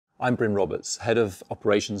I'm Bryn Roberts, Head of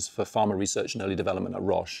Operations for Pharma Research and Early Development at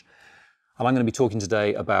Roche. And I'm going to be talking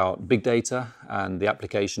today about big data and the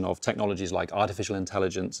application of technologies like artificial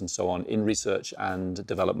intelligence and so on in research and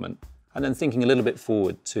development. And then thinking a little bit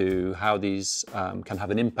forward to how these can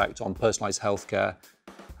have an impact on personalized healthcare,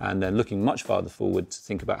 and then looking much farther forward to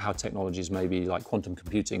think about how technologies maybe like quantum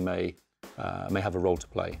computing may have a role to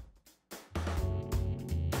play.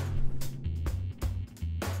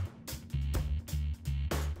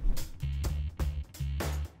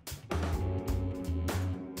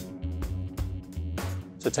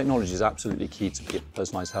 So technology is absolutely key to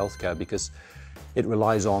personalized healthcare because it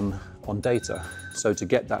relies on data. So to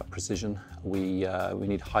get that precision, we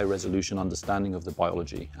need high resolution understanding of the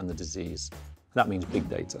biology and the disease. That means big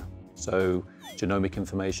data. So genomic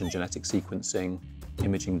information, genetic sequencing,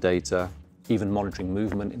 imaging data, even monitoring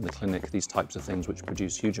movement in the clinic, these types of things which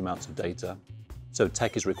produce huge amounts of data. So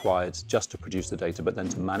tech is required just to produce the data, but then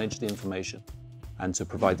to manage the information and to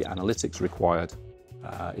provide the analytics required.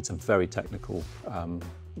 It's a very technical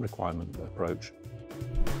requirement approach.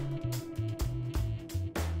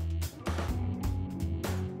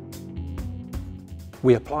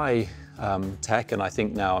 We apply tech, and I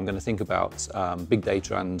think now I'm going to think about big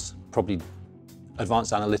data and probably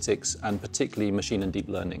advanced analytics and particularly machine and deep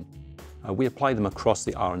learning. We apply them across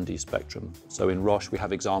the R&D spectrum. So in Roche we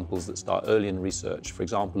have examples that start early in research, for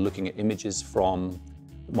example looking at images from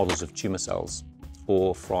models of tumor cells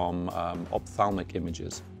or from ophthalmic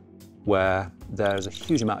images, where there's a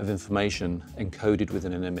huge amount of information encoded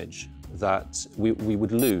within an image that we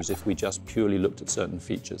would lose if we just purely looked at certain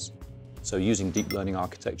features. So using deep learning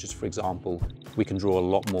architectures, for example, we can draw a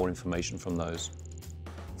lot more information from those.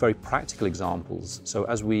 Very practical examples. So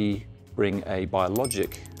as we bring a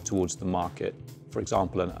biologic towards the market, for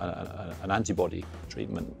example, an antibody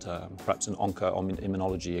treatment, perhaps an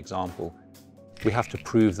onco-immunology example, we have to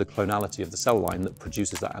prove the clonality of the cell line that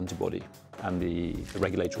produces that antibody, and the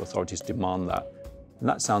regulatory authorities demand that. And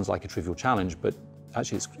that sounds like a trivial challenge, but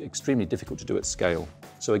actually it's extremely difficult to do at scale.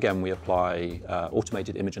 So again, we apply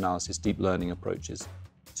automated image analysis, deep learning approaches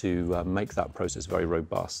to make that process very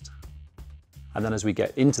robust. And then as we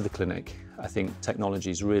get into the clinic, I think technology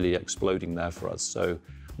is really exploding there for us. So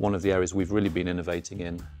one of the areas we've really been innovating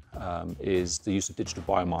in is the use of digital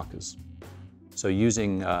biomarkers. So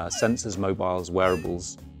using sensors, mobiles,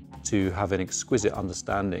 wearables, to have an exquisite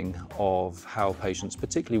understanding of how patients,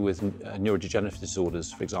 particularly with neurodegenerative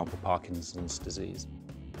disorders, for example, Parkinson's disease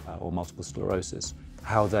or multiple sclerosis,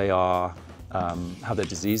 how their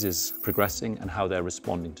disease is progressing and how they're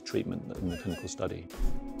responding to treatment in the clinical study.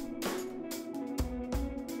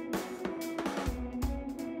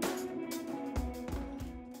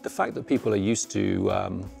 The fact that people are used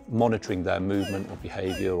to monitoring their movement or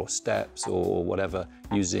behavior or steps or whatever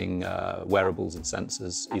using wearables and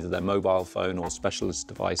sensors, either their mobile phone or specialist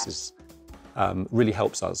devices, really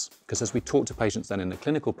helps us. Because as we talk to patients then in the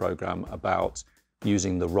clinical program about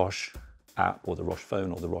using the Roche app or the Roche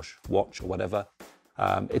phone or the Roche watch or whatever,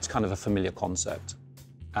 it's kind of a familiar concept.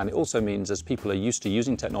 And it also means as people are used to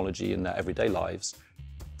using technology in their everyday lives,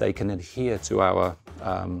 they can adhere to our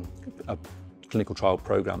clinical trial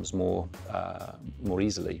programs more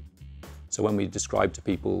easily. So when we describe to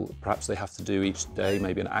people, perhaps they have to do each day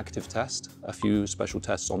maybe an active test, a few special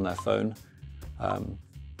tests on their phone,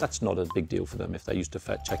 that's not a big deal for them if they're used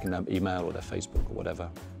to checking their email or their Facebook or whatever.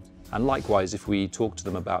 And likewise, if we talk to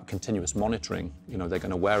them about continuous monitoring, they're going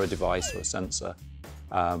to wear a device or a sensor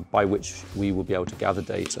by which we will be able to gather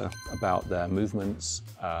data about their movements,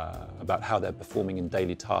 about how they're performing in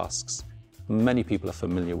daily tasks. Many people are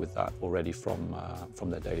familiar with that already from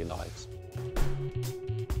their daily lives.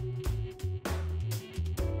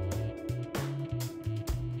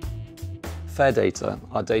 Fair data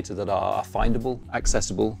are data that are findable,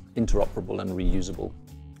 accessible, interoperable and reusable.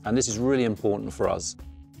 And this is really important for us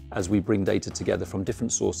as we bring data together from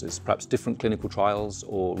different sources, perhaps different clinical trials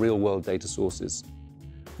or real-world data sources.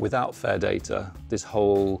 Without fair data, this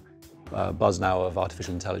whole buzz now of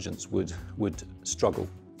artificial intelligence would struggle.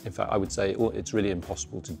 In fact, I would say it's really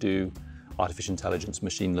impossible to do artificial intelligence,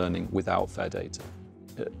 machine learning without fair data.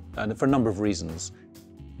 And for a number of reasons.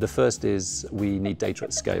 The first is we need data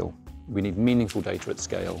at scale. We need meaningful data at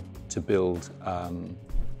scale to build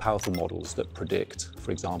powerful models that predict, for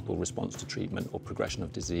example, response to treatment or progression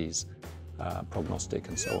of disease, prognostic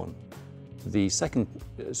and so on. The second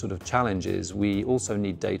sort of challenge is we also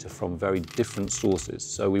need data from very different sources.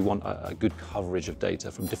 So we want a good coverage of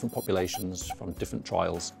data from different populations, from different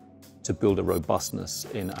trials, to build a robustness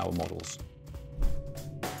in our models.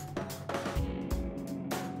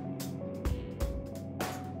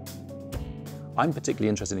 I'm particularly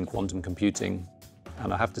interested in quantum computing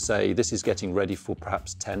And I have to say, this is getting ready for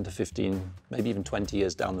perhaps 10 to 15, maybe even 20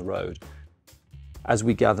 years down the road. As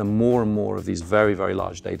we gather more and more of these very, very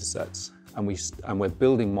large data sets, and we're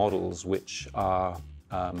building models which are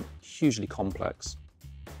hugely complex,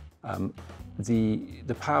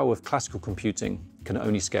 the power of classical computing can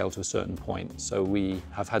only scale to a certain point. So we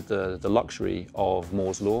have had the luxury of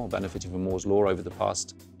Moore's law, benefiting from Moore's law over the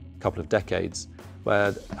past couple of decades,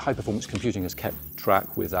 where high-performance computing has kept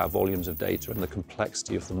track with our volumes of data and the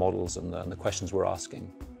complexity of the models and the questions we're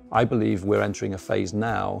asking. I believe we're entering a phase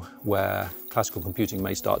now where classical computing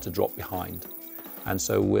may start to drop behind. And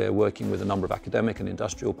so we're working with a number of academic and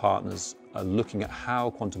industrial partners looking at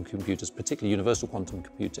how quantum computers, particularly universal quantum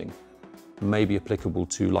computing, may be applicable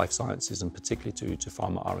to life sciences and particularly to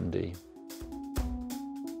pharma R&D.